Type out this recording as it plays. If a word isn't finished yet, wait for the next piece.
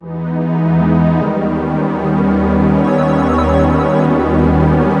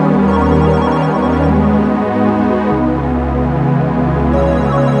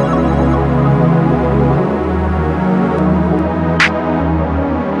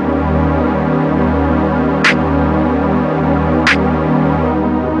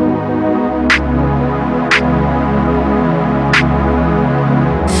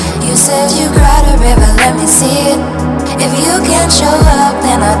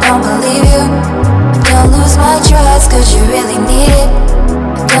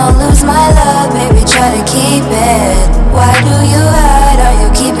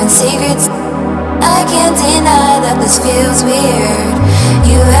this feels weird.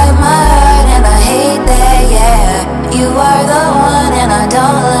 You have my heart and I hate that, yeah. You are the one and I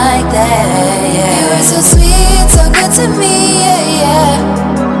don't like that, yeah. You are so sweet, so good to me, yeah, yeah.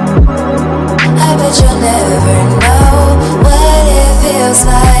 I bet you'll never know what it feels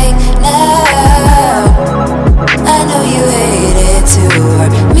like now. I know you hate it too.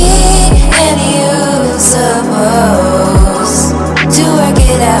 Me and you supposed to work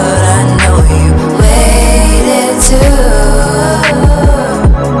it out. I know you waited too.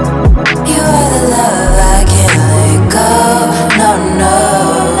 You are the love I can't let go. No, no,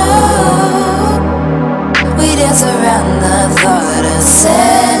 no. We dance around the thought of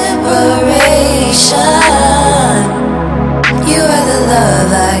separation. You are the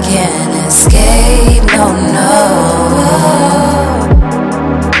love I can't escape. No, no.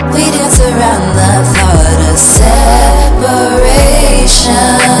 We dance around the thought of separation.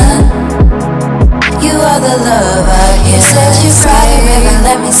 You are the love I can't. You said you cried, baby,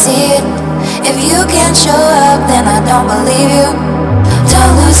 let me see it. If you can't show up, then I don't believe you.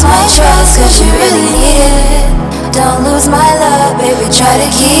 Don't lose my trust, cause you really need it. Don't lose my love, baby, try to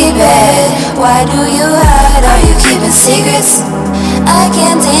keep it. Why do you hide? Are you keeping secrets? I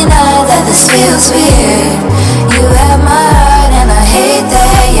can't deny that this feels weird. You have my heart and I hate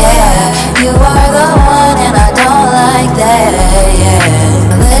that, yeah. You are the one and I don't like that,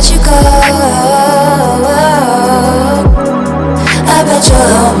 yeah. I'll let you go. I bet you'll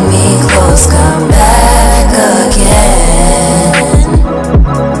hold me close, come back again.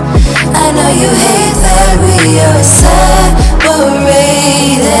 I know you hate that we are separated.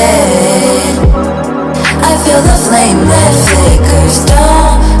 I feel the flame that flickers,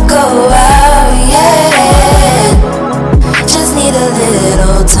 don't go out yet. Just need a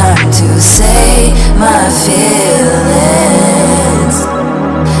little time to say my feelings.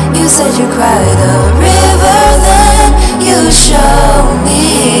 You said you cried a river, then you showed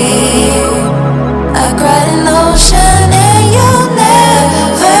me. I cried an ocean and you'll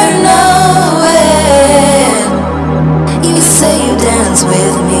never know it. You say you dance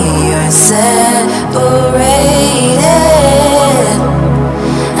with me, you're separated.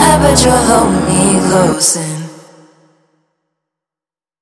 I bet you'll hold me close.